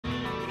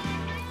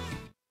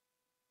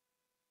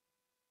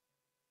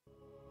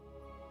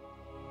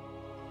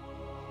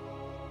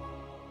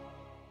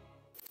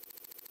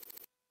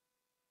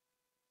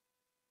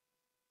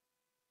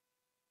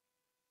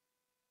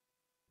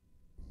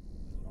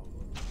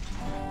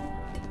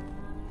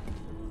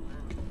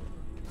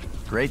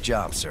Great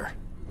job, sir.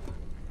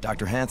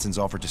 Dr. Hansen's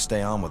offered to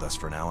stay on with us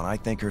for now, and I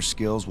think her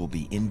skills will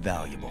be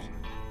invaluable.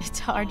 It's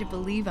hard to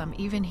believe I'm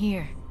even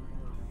here.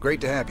 Great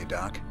to have you,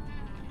 Doc.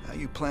 How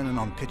you planning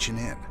on pitching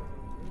in?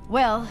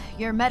 Well,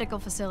 your medical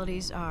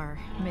facilities are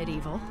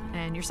medieval,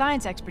 and your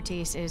science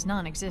expertise is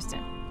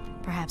non-existent.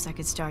 Perhaps I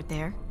could start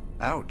there.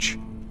 Ouch.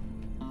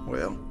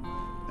 Well,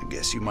 I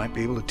guess you might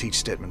be able to teach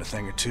Stedman a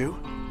thing or two.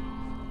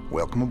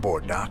 Welcome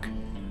aboard, Doc.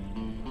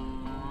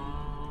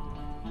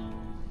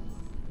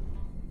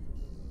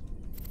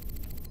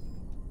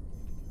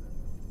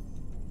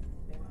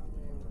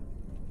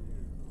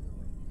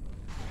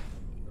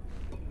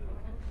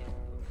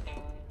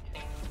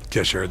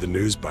 Guess you heard the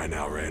news by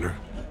now, Raynor.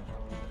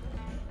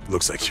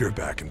 Looks like you're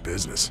back in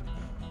business.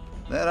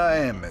 That I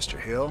am, Mr.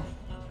 Hill.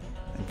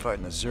 And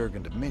fighting the Zerg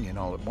and Dominion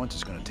all at once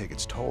is going to take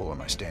its toll on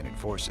my standing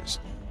forces.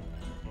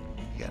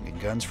 You got any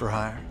guns for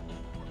hire?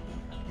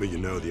 But you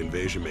know the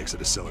invasion makes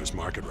it a seller's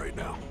market right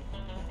now.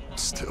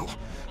 Still,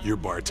 your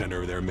bartender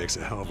over there makes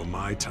a hell of a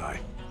Mai Tai.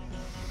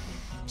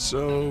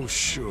 So,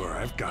 sure,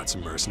 I've got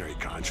some mercenary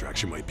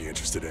contracts you might be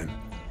interested in.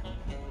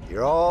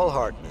 You're all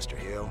heart, Mr.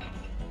 Hill.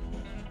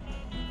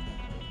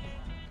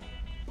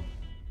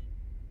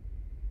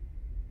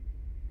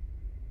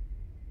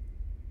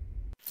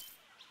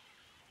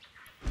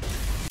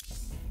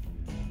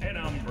 And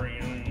I'm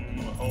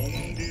bringing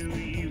home to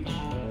you.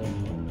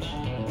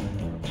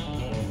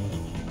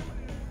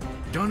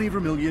 Donnie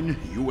Vermillion,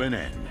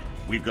 UNN.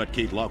 We've got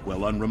Kate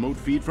Lockwell on remote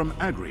feed from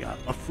Agria,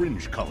 a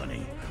fringe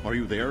colony. Are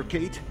you there,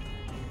 Kate?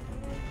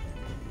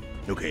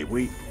 Okay,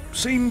 we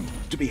seem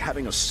to be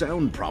having a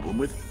sound problem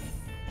with...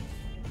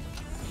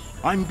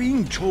 I'm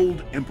being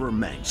told Emperor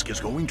Mengsk is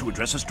going to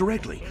address us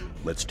directly.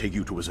 Let's take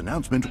you to his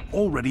announcement,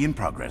 already in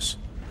progress.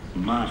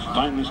 My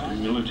finest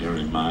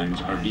military minds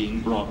are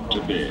being brought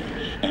to bear,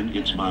 and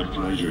it's my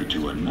pleasure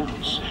to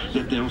announce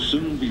that they'll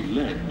soon be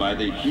led by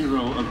the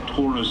hero of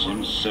Taurus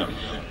himself,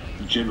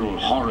 General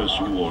Horace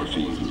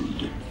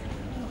Warfield.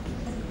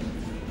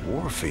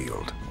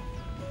 Warfield?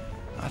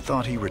 I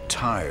thought he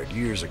retired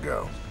years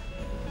ago.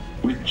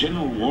 With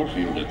General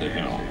Warfield at the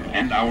helm,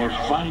 and our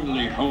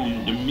finely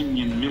honed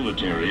Dominion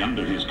military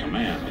under his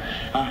command,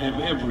 I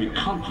have every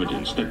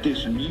confidence that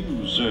this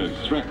new Zerg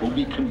threat will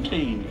be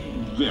contained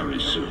very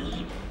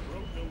soon.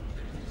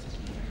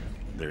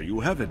 There you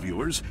have it,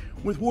 viewers.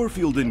 With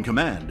Warfield in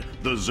command,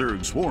 the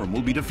Zerg swarm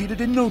will be defeated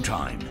in no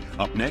time.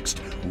 Up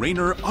next,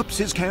 Raynor ups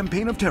his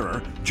campaign of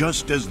terror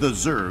just as the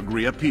Zerg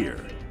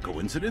reappear.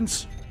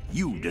 Coincidence?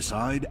 You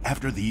decide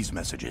after these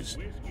messages.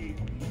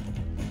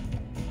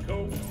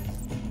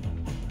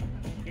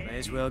 May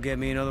as well get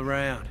me another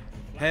round.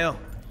 Hell,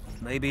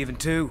 maybe even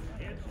two.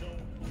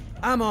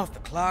 I'm off the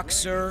clock,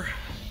 sir.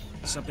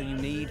 Something you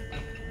need?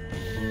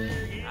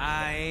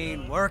 I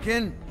ain't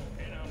working.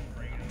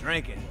 I'm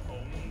drinking.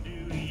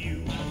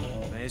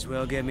 May as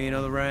well get me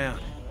another round.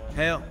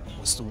 Hell.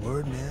 What's the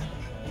word, man?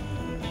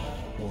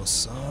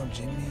 What's up,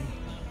 Jimmy?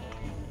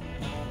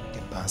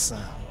 ¿Qué pasa?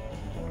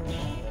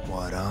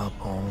 What up,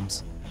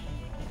 Holmes?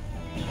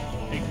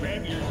 Hey,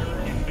 grab your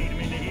Zerg and beat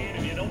him in the head.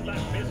 If you don't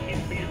like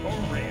biscuits, be it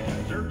cornbread.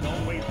 Zerg's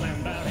always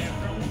slam about half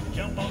grown.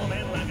 Jump on a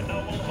man like a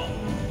dog on a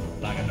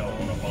bone. Like a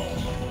dog on a bone.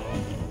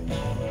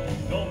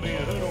 Gonna be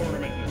a hood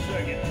ornament in a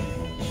second.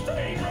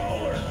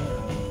 Steamroller!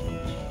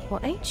 Well,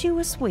 ain't you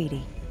a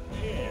sweetie?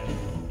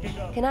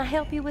 Can I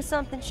help you with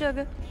something,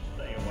 sugar?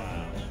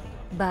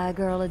 Buy a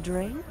girl a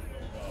drink?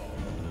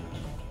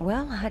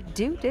 Well, I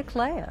do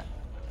declare.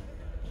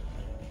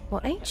 Well,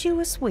 ain't you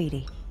a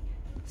sweetie?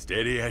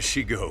 Steady as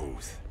she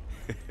goes.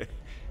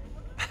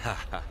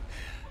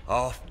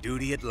 Off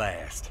duty at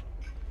last.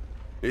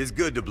 It's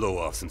good to blow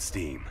off some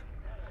steam.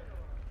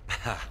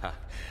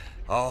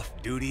 Off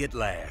duty at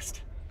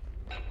last.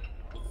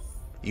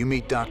 You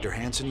meet Dr.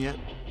 Hansen yet?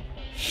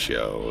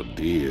 Sure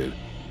did.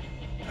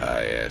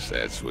 I asked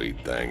that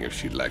sweet thing if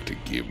she'd like to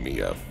give me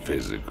a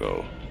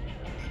physical.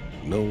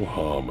 No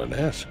harm in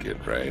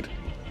asking, right?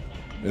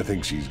 I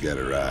think she's got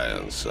her eye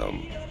on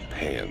some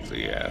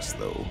pansy ass,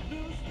 though.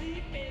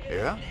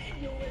 Yeah?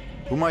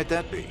 Who might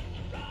that be?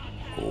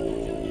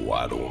 Oh,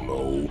 I don't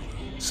know.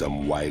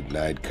 Some white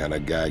knight kind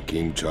of guy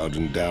came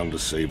charging down to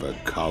save a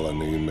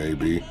colony,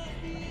 maybe.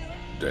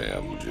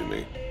 Damn,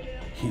 Jimmy.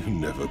 You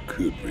never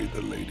could read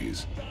the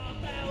ladies.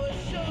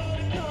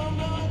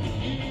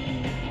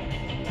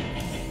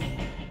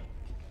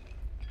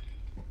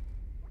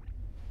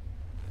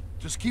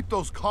 Just keep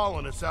those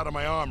colonists out of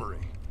my armory.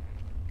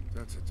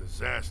 That's a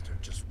disaster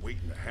just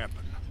waiting to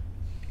happen.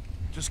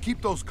 Just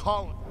keep those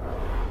colonists...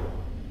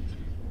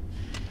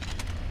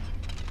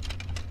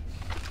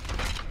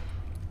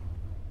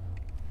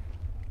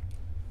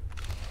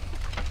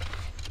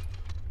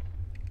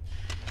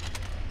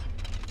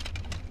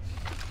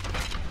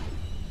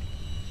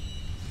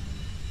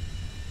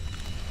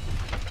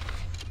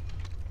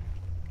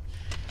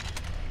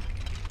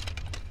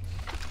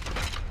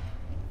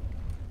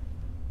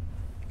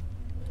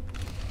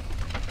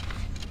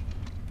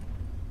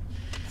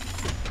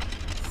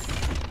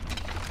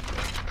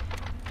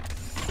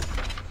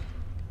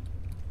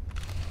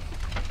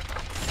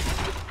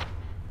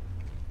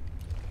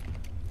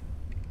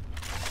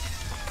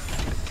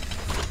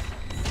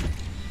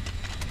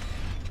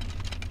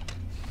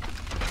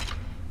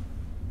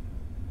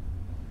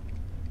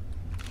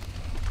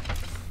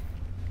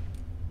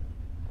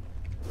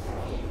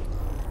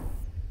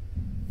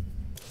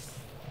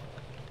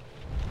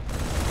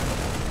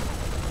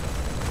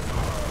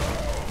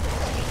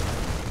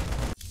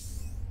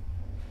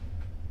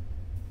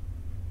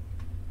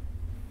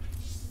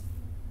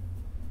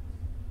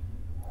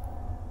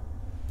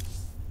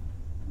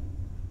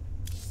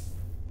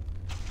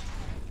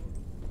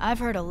 I've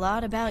heard a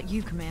lot about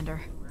you,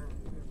 Commander.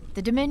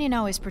 The Dominion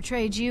always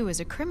portrayed you as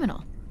a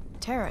criminal,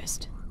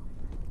 terrorist.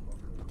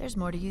 There's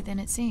more to you than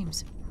it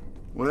seems.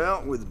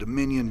 Well, with the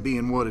Dominion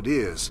being what it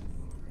is,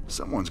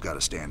 someone's got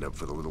to stand up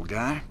for the little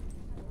guy.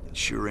 It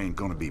sure ain't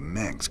gonna be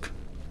Minsk.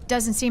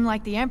 Doesn't seem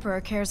like the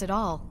Emperor cares at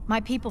all.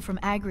 My people from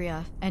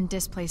Agria and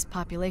displaced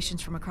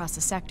populations from across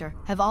the sector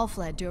have all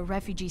fled to a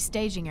refugee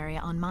staging area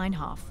on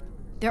Meinhof.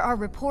 There are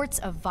reports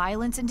of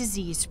violence and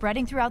disease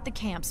spreading throughout the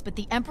camps, but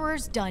the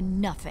Emperor's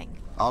done nothing.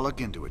 I'll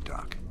look into it,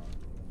 Doc.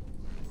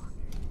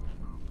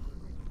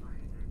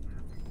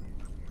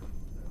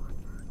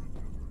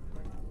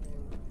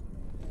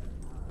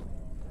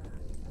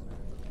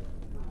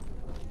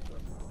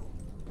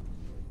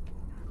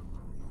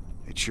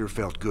 It sure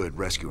felt good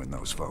rescuing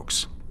those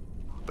folks.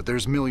 But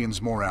there's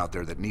millions more out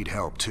there that need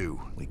help, too.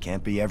 We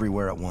can't be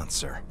everywhere at once,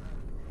 sir.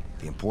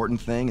 The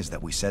important thing is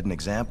that we set an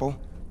example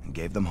and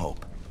gave them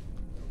hope.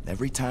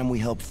 Every time we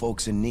help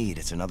folks in need,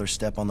 it's another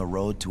step on the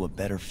road to a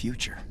better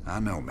future. I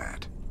know,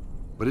 Matt.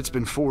 But it's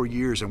been 4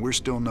 years and we're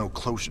still no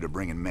closer to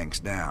bringing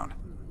Minsk down.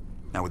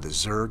 Now with the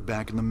Zerg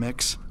back in the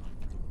mix,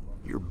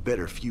 your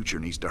better future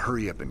needs to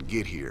hurry up and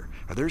get here,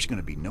 or there's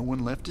gonna be no one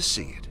left to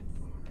see it.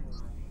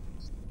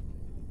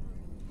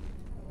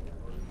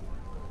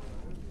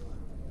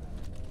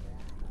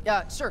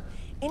 Sir,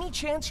 any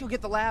chance you'll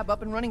get the lab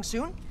up and running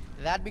soon?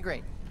 That'd be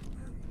great.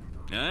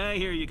 I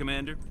hear you,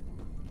 Commander.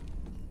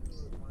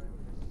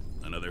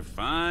 Another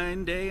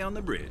fine day on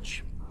the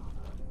bridge.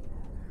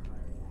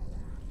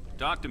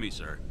 Talk to me,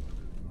 sir.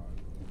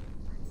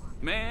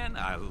 Man,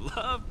 I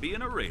love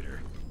being a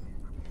raider.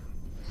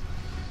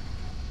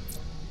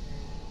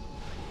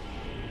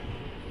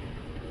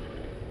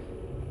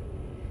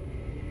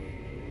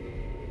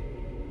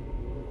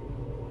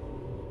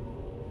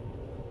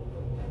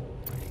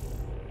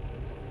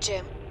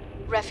 Jim,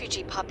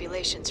 refugee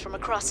populations from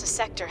across the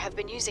sector have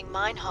been using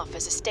Meinhof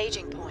as a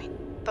staging point.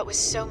 But with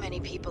so many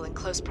people in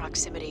close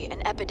proximity,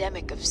 an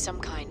epidemic of some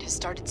kind has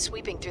started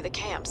sweeping through the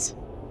camps.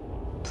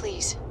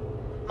 Please,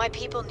 my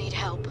people need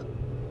help.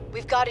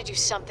 We've got to do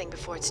something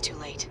before it's too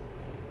late.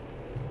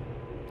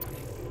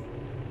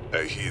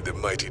 I hear the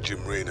mighty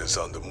Jim Raynor's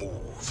on the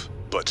move,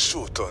 but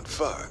short on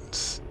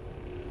funds.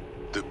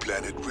 The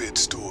planet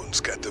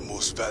Redstone's got the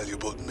most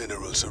valuable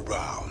minerals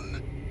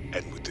around,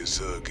 and with the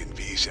Zerg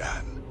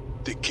invasion,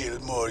 the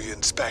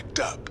Kelmorians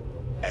backed up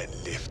and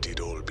left it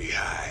all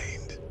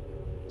behind.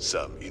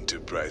 Some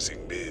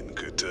enterprising men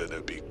could turn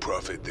a big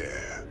profit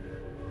there.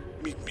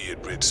 Meet me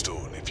at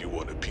Redstone if you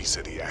want a piece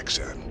of the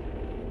action.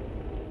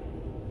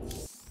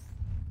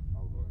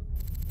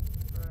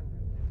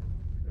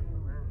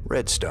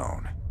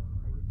 Redstone.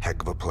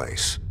 Heck of a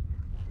place.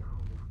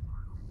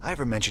 I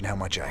ever mention how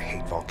much I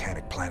hate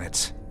volcanic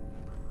planets?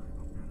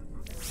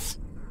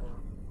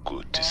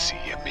 Good to see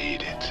you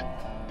made it.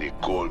 They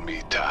call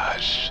me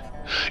Taj.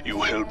 You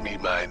help me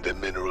mine the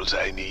minerals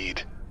I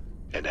need,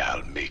 and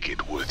I'll make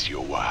it worth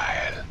your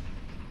while.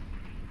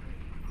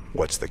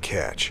 What's the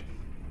catch?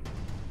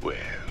 Well,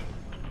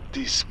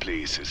 this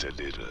place is a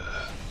little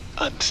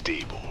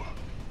unstable.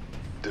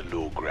 The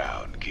low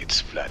ground gets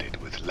flooded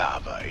with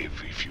lava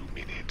every few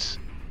minutes.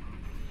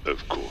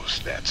 Of course,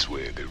 that's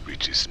where the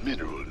richest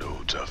mineral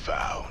nodes are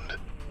found.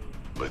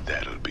 But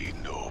that'll be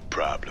no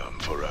problem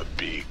for a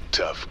big,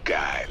 tough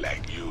guy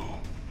like you.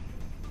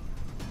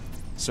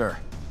 Sir,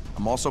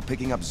 I'm also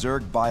picking up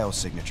Zerg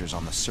biosignatures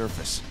on the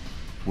surface.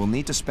 We'll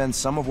need to spend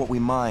some of what we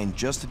mine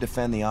just to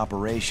defend the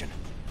operation.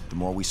 The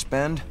more we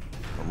spend,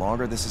 the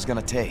longer this is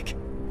gonna take.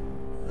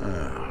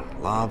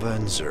 Lava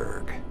and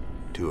Zerg.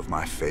 Two of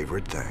my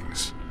favorite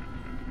things.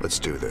 Let's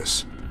do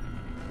this.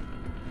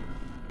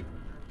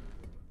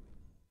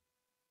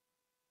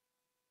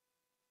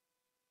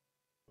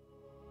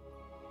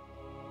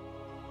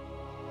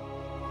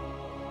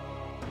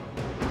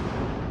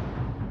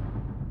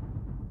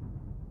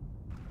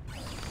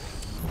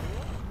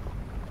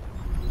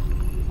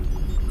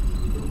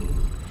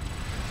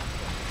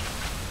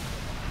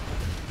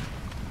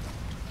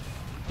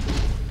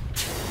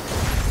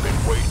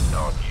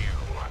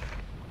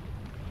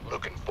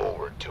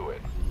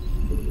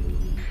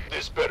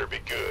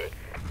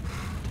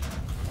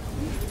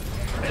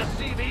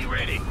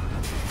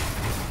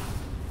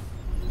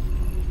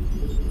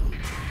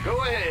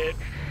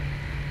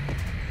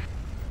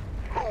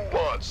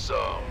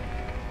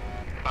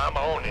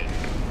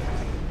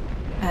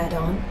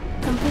 Add-on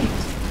complete.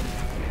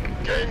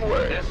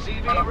 Gangway.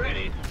 SCV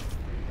ready.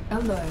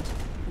 Alert.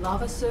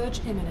 Lava surge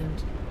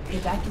imminent.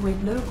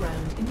 Evacuate low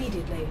ground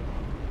immediately.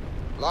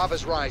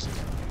 Lava's rising.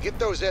 Get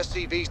those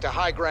SCVs to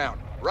high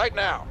ground. Right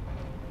now.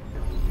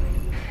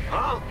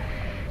 Huh?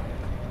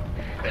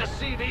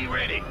 SCV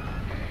ready.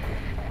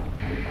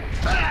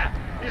 Ah!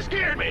 You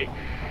scared me!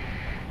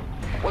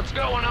 What's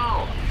going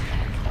on?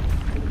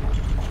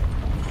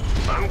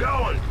 I'm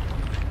going!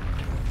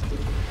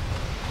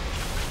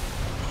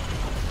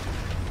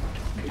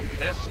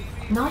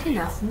 SCV. Not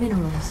enough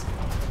minerals.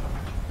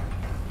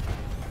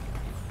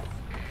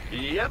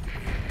 Yep.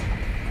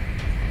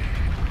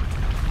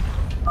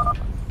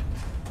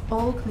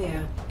 All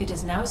clear. It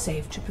is now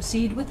safe to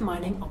proceed with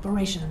mining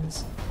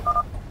operations.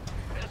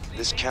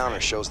 This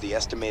counter shows the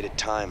estimated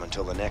time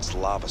until the next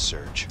lava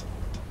surge.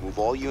 Move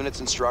all units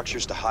and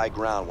structures to high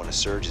ground when a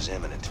surge is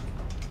imminent.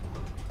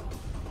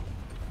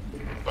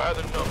 By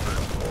the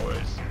numbers,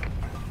 boys.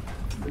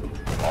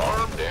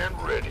 Armed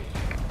and ready.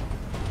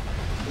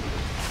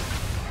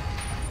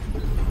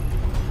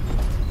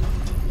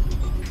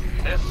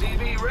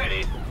 SCV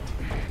ready.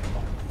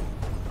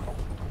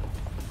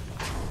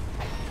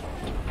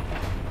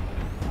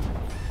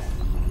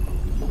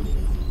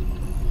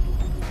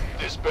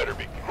 This better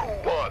be... Who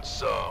wants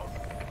some?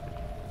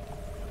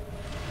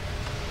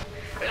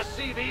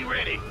 SCV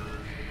ready.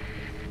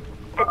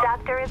 The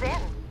doctor is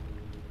in.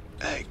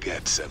 I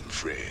got some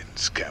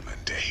friends coming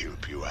to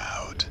help you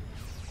out.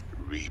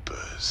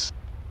 Reapers.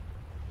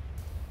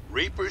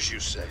 Reapers, you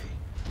say?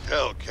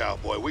 Hell,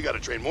 cowboy, we gotta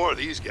train more of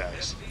these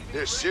guys.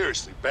 They're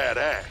seriously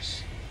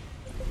badass.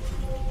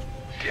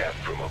 Death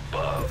from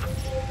above.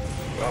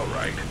 All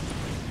right.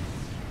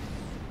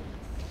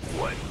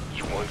 What?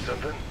 You want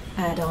something?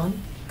 Add-on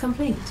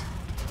complete.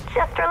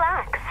 Just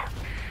relax.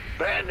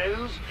 Bad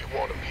news? You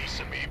want a piece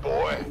of me,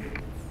 boy?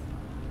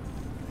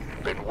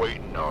 Been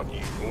waiting on you.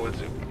 What's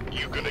it?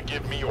 You gonna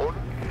give me orders?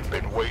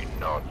 Been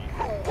waiting on you.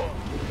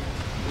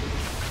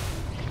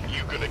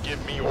 You gonna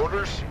give me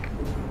orders?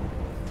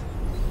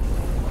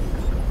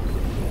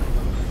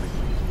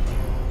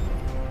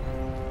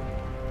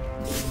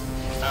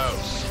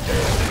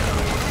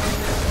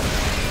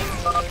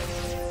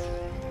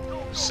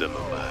 Some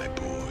of my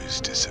boys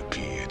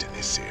disappeared in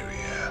this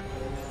area.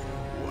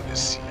 Wanna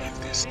see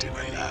if they're still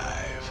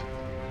alive.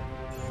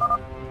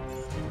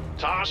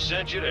 Tosh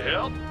sent you to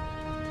help?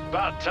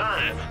 About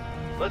time.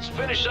 Let's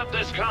finish up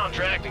this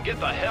contract and get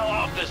the hell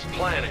off this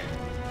planet.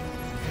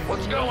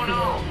 What's going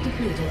on?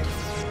 Depleted.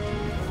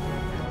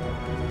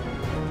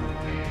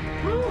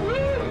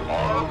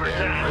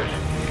 Overtime.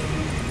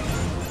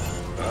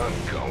 I'm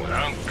going.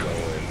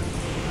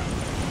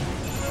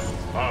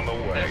 On the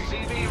way.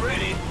 SCV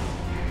ready.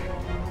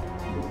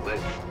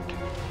 Let's...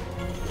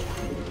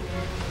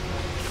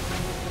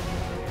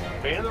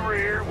 In the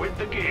rear with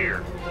the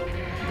gear.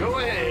 Go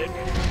ahead.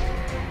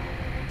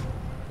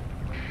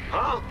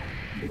 Huh?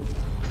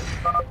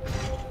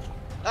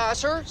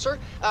 Sir,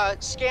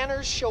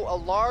 scanners show a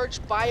large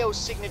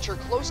biosignature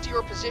close to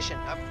your position.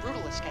 A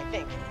Brutalisk, I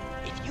think.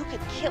 If you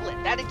could kill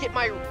it, that'd get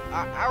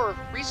our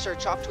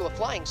research off to a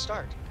flying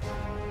start.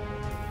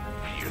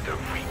 You're the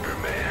Reaper,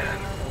 man.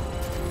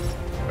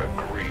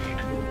 Agreed.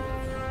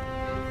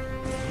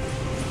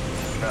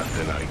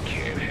 Nothing I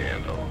can't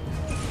handle.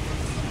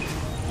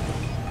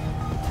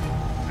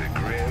 The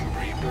Grim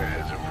Reaper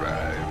has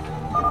arrived.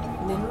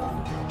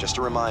 Mineral? Just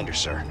a reminder,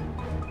 sir.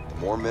 The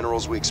more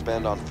minerals we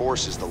expend on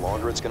forces, the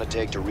longer it's gonna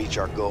take to reach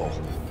our goal.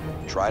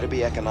 Try to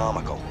be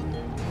economical.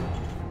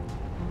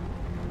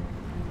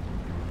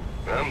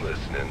 I'm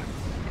listening.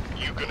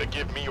 You gonna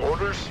give me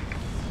orders?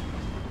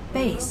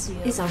 Base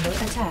is under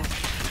attack.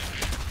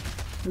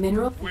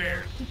 Mineral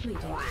Where?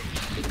 depleted.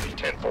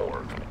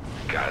 10-4.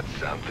 Got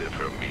something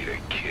for me to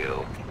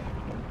kill.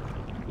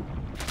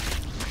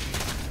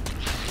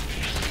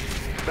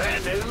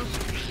 Bad news?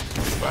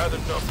 By the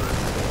numbers,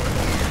 boy.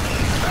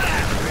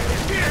 Ah!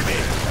 Hear me!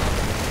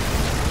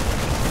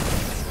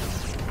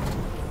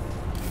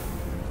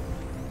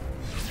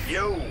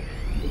 Yo!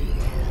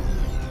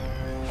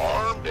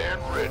 Armed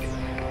and ready.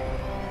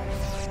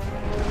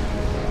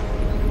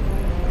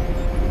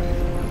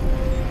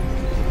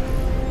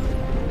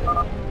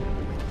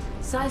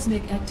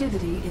 Seismic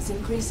activity is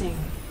increasing.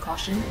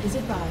 Caution is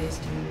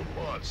advised.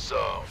 Want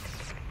some?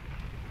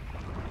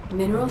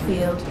 Mineral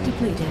field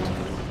depleted.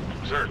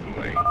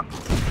 Certainly.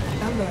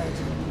 Alert.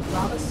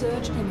 Lava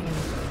surge imminent.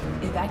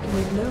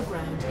 Evacuate low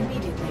ground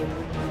immediately.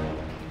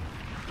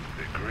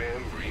 The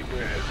Grim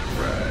Reaper has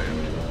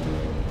arrived.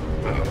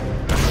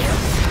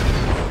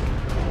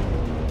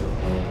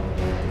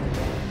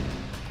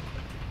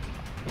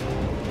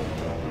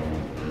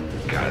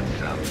 Got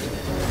something.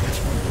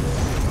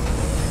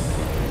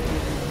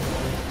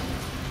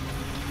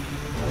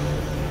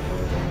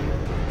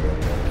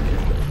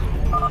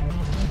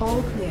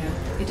 All clear.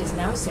 It is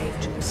now safe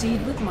to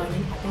proceed with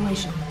mining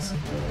operations.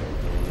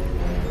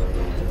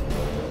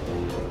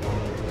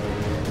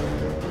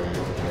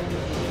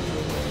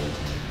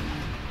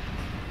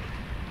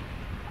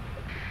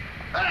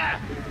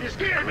 Ah! You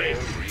scared me!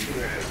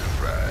 Reaper has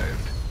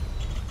arrived.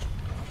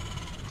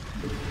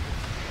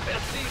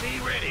 SCV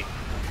ready.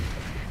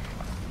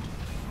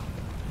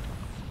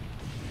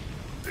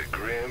 The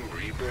Grim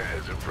Reaper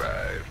has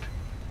arrived.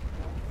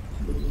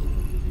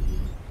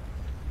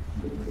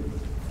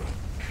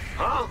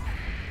 Huh?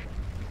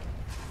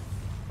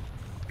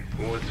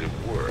 What's it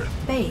worth?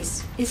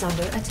 Base is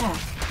under attack.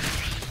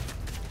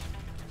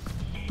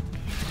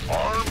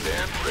 Armed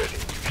and ready.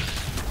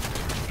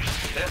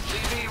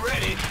 SCV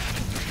ready.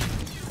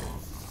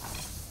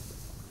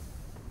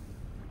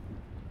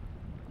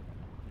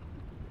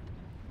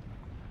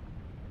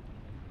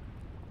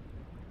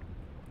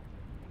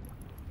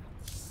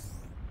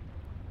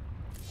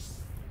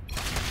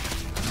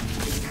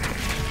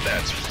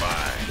 That's fine.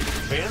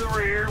 In the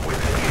rear with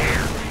the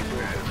gear.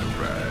 Reaper has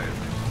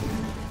arrived.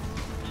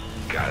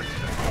 Got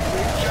some.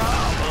 Good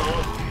job,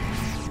 huh?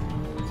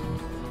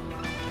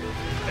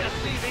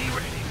 SCV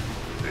ready.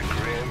 The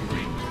Grim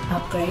Reaper.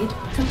 Upgrade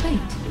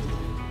complete.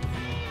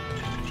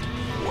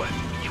 What?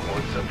 You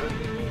want something?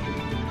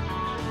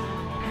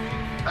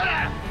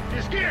 Ah!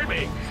 You scared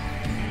me!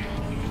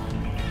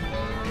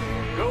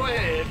 Go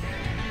ahead.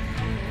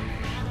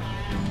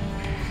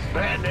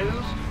 Bad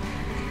news?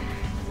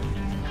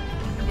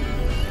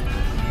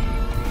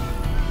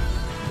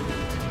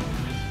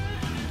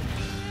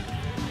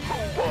 Who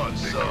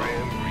wants some? The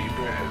Grim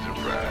Reaper has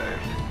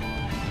arrived.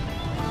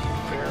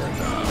 Fair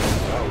enough.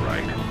 All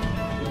right.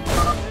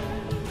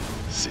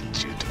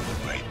 Since you're doing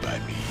right by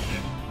me,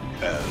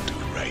 I'll do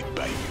right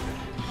by you.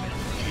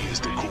 Here's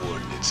the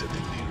coordinates of the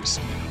nearest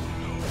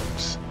mineral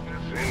nodes.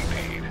 Yes,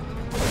 indeed.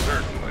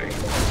 Certainly.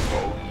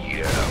 Oh,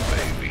 yeah,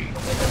 baby.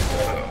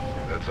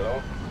 That's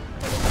all?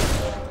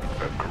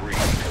 Agreed.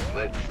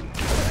 Let's do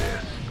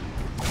this.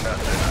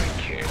 Nothing I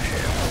can't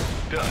handle.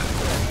 Done.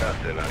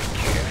 Nothing I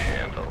can't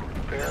handle.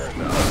 Fair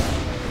enough.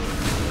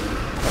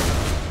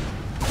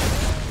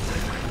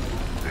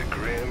 The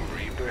Grim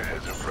Reaper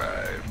has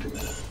arrived.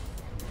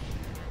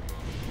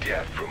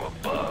 Death from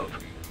above.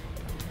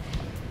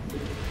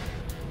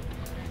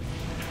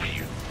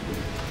 Phew.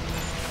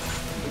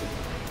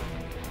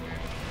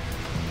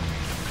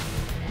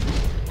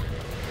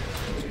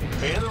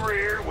 In the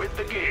rear with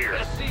the gear.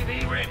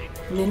 SCV ready.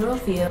 Mineral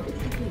field.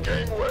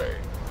 Gangway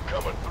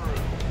coming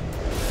through.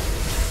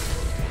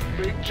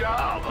 Big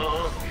job,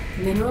 huh?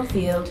 Mineral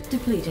field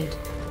depleted.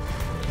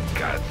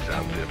 Got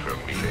something for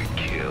me to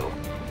kill.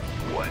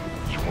 What?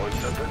 You want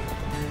something?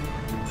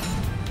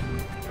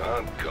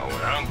 I'm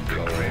going.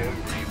 Grim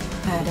Reaper.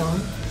 Add-on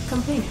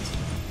complete.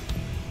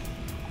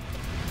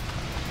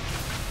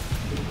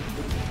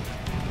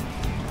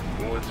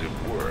 What's it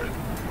worth?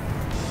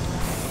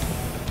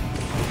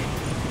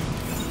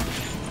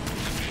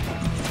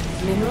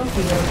 Mineral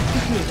field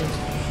depleted.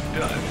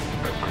 Done.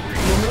 Agreed.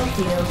 Mineral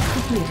field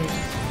depleted.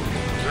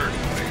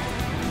 Certainly.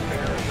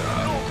 Fair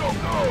enough. Go, go,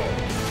 go!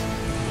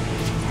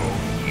 Oh,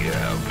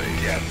 yeah, baby.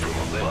 Death from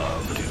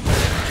above.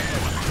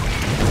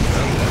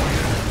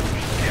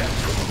 Death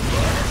from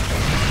above.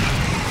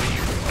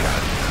 You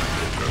got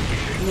something for me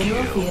to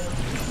Mineral kill.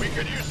 field. We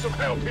could use some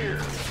help here.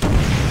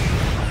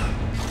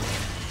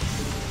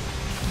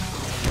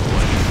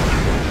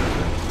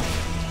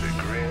 The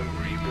Grim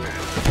Reaper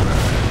has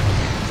arrived.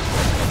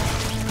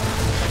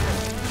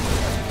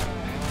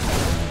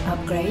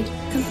 Upgrade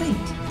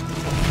complete.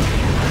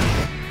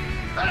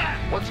 Ah,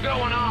 what's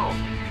going on?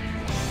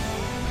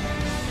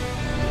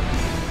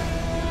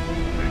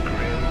 The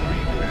Grim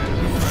Reaper has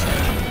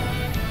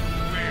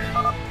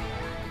arrived.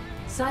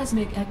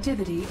 Seismic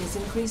activity is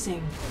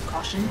increasing.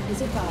 Caution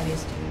is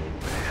advised.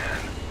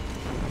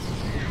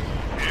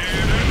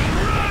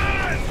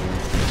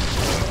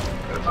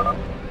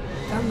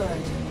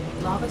 Alert.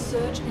 Lava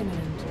surge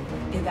imminent.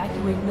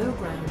 Evacuate low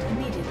ground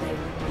immediately.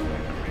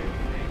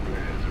 Reaper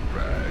has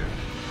arrived.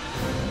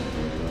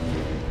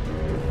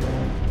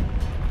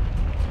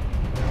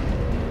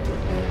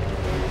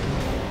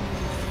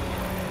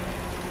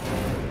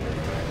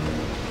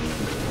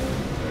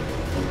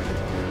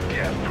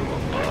 Death from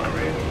above.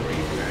 Grim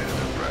Reaper has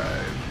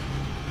arrived.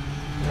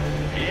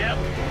 Yep.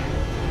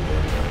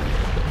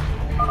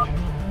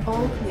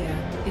 All clear.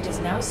 It is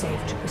now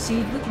safe to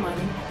proceed with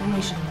mining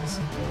operations.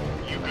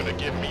 You gonna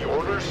give me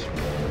orders?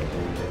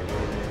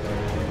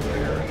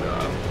 Fair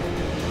enough.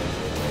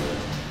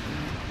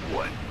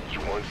 What? You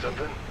want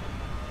something?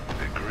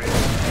 The Grim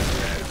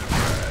Reaper has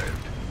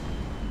arrived.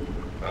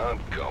 I'm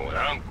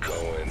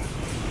going.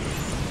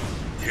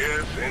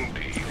 Yes,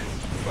 indeed.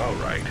 All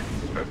right.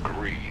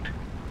 Agreed.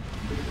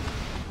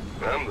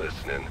 I'm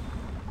listening.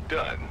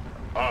 Done.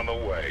 On the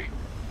way.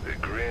 The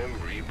Grim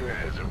Reaper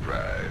has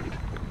arrived.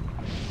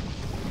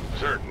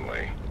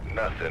 Certainly.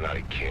 Nothing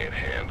I can't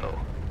handle.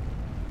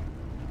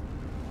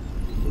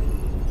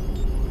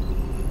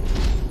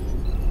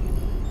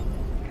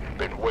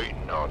 Been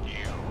waiting on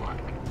you.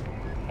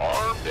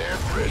 Armed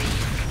and ready.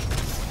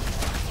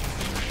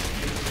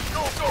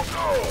 Go, go,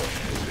 go!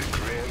 The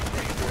Grim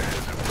Reaper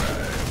has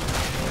arrived.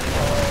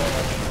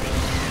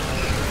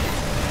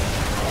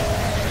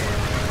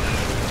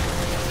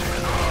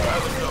 By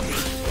the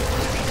numbers.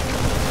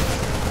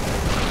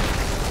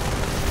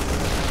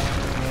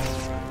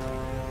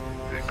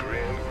 The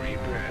Grim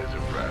Reaper has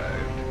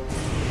arrived.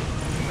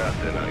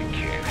 Nothing I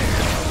can't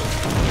handle.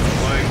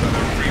 Flying by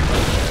the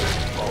Reaper.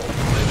 Oh,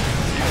 let's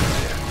do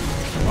this.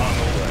 On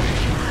the way.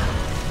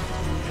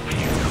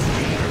 You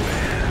clear,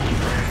 man.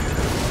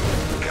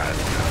 Got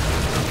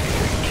something for me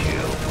to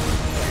kill.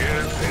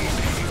 Yes,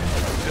 indeed.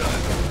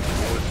 Done.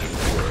 What's it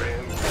for?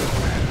 Grim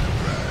Reaper has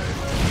arrived.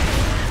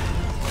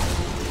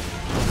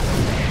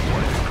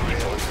 What? You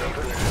want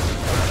something?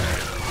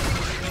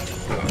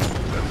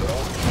 That's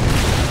all?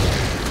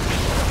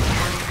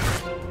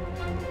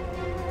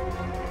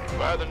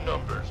 By the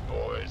numbers,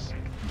 boys.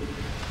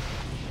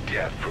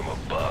 Death from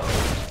above.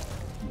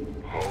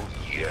 Oh,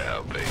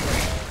 yeah, baby.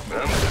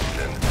 I'm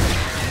listening.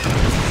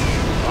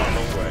 On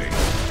the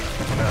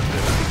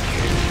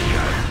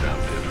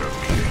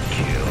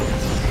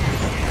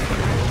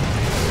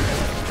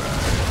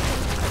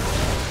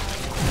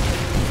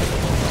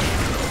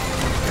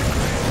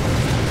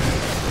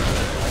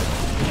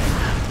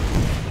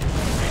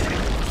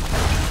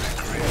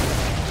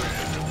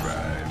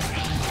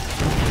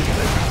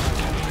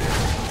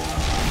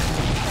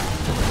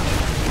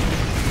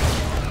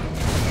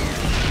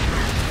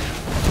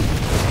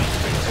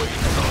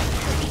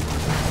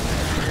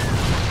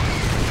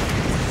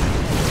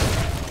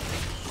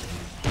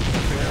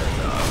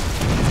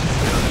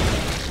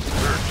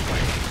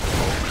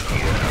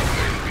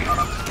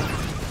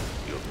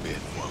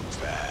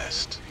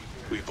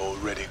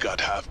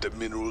the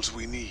minerals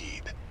we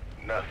need.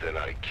 Nothing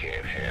I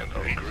can't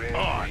handle. Grim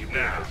Reaper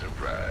has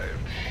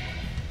arrived.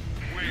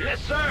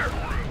 Yes, sir!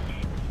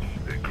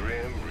 The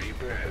Grim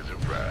Reaper has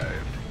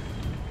arrived.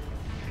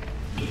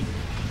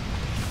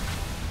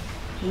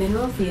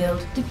 Mineral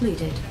field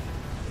depleted.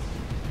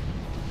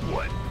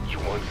 What? You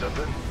want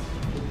something?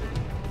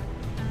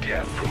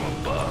 Death from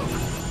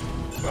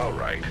above. All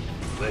right,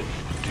 let's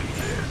do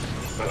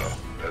this. Oh,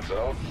 that's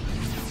all?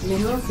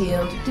 Mineral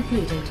field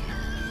depleted.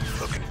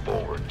 Looking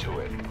forward to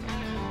it.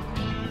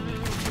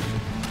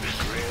 The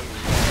Grim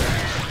Reaper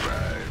has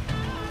arrived.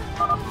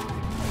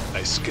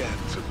 I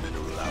scanned for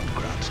mineral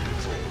outcrops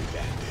before we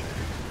landed.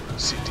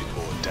 Sending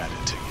more data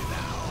to you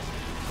now.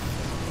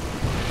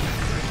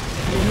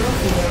 Mineral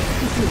field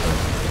depleted.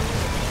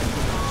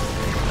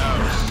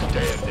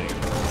 Outstanding.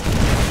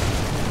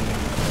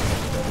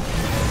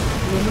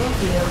 Mineral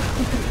field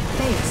depleted.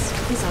 Base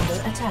is under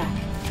attack.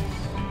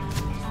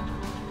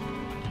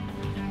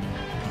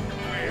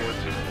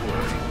 What's it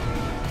worth?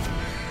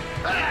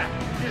 Ah!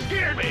 You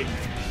scared me!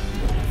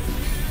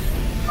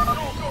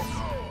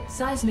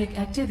 Seismic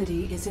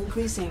activity is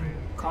increasing.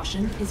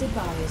 Caution is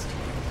advised.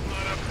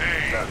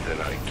 Nothing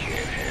I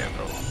can't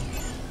handle.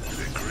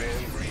 The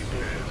Grim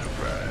Reaper has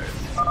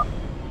arrived.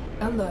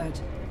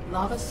 Alert.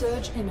 Lava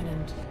surge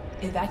imminent.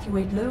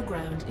 Evacuate low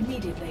ground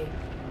immediately.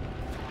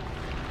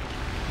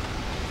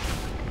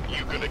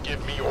 You gonna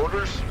give me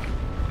orders?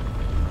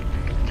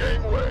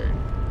 Gangway,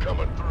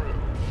 coming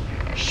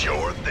through.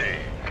 Sure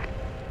thing.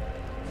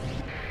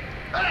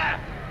 Ah!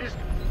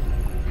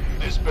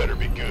 This better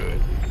be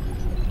good.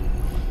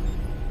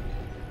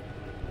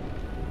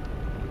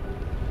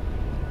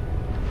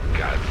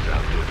 Got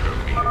something for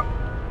me.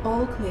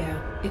 All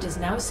clear. It is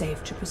now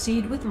safe to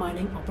proceed with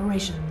mining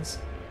operations.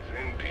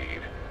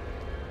 Indeed.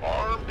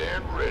 Armed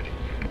and ready.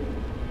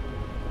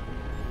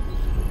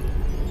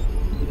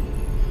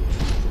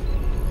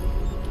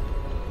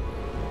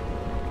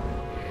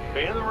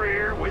 In the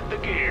rear with the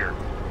gear.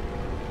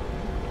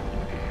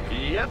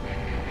 Yep.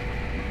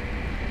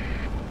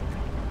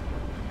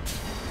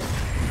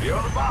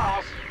 You're the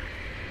boss.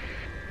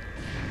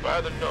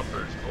 By the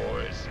numbers,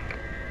 boys.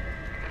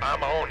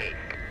 I'm on it.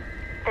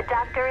 The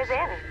doctor is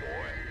in.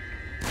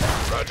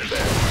 Roger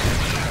that.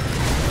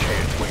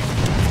 Can't wait.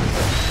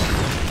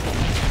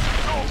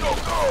 Go, go,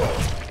 go!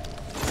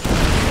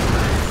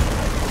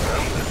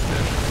 I'm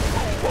listening.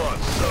 Who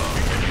wants some?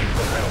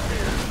 Some help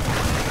here.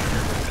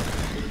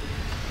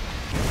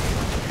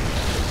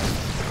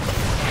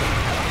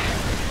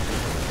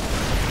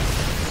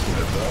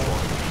 That's all I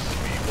want to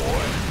see,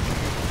 boy.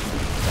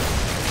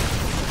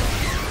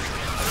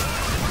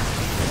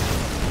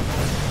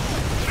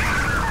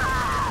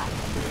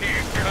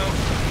 Here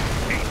comes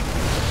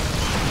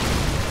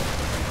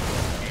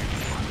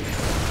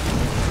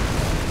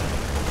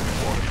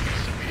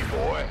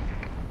boy.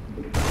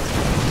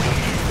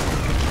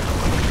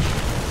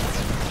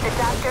 The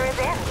doctor is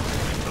in.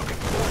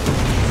 Looking forward.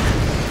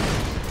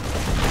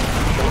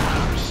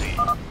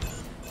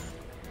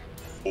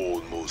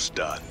 Almost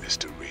done,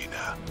 Mr.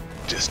 Rena.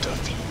 Just a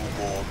few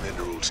more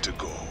minerals to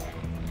go.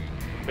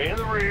 In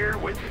the rear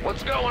with...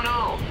 What's going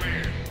on?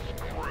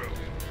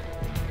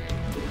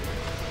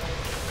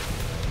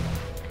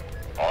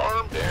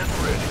 Armed and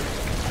ready.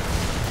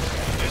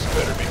 This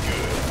better be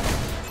good.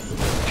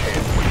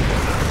 Can't wait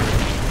another.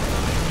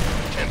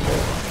 10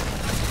 more.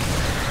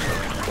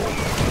 Looking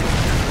forward.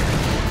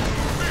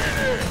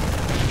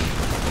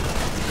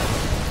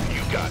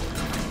 You got it.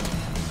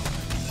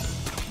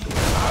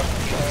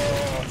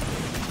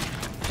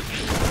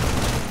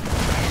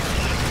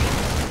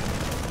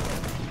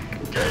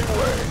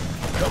 Gangway,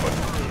 coming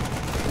through.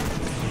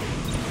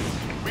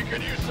 We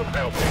could use some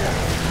help here.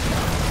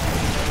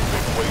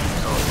 Been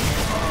waiting on you.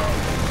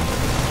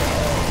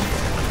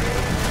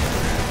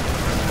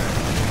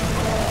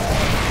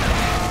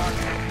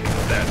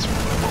 That's who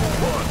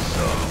wants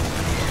some.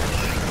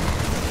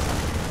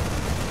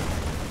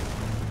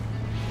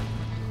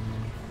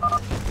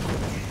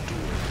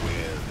 Doing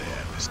well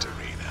there, Mr.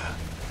 Rena.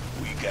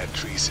 We got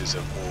traces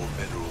of more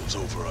minerals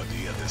over on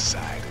the other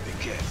side of the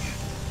canyon.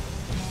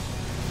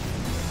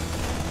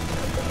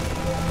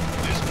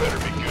 This better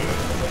be good.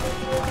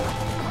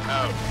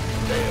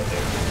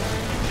 Outstanding.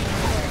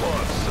 Who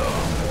wants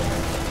some?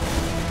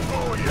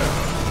 Oh, yeah.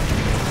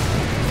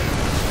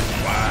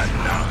 Why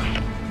not?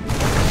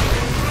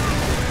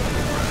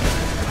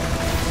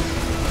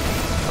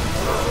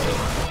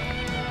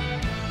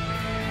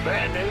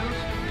 Bad news?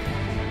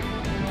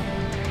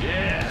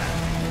 Yeah.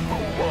 Who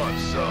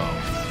wants some?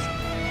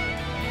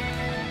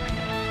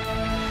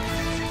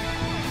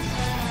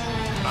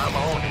 I'm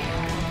on it.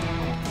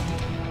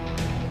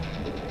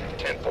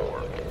 10-4.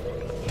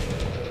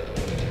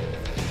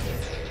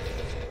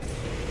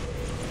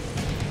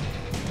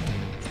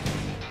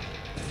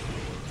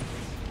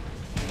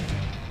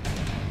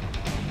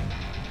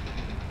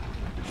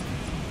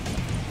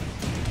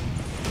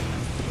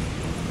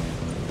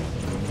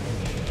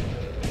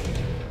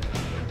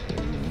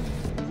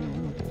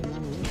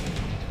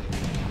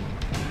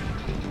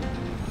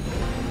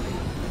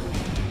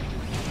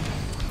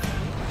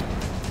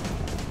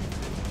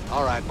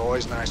 All right,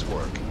 boys, nice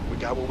work. We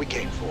got what we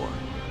came for.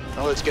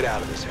 Now let's get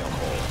out of this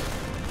hellhole.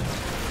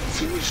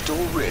 Finished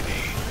already?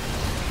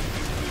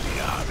 You really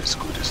are as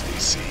good as they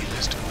say,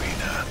 Mr.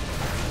 Rayner.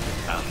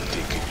 I'm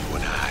thinking you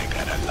and I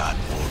got a lot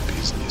more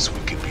business we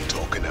could be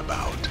talking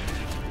about.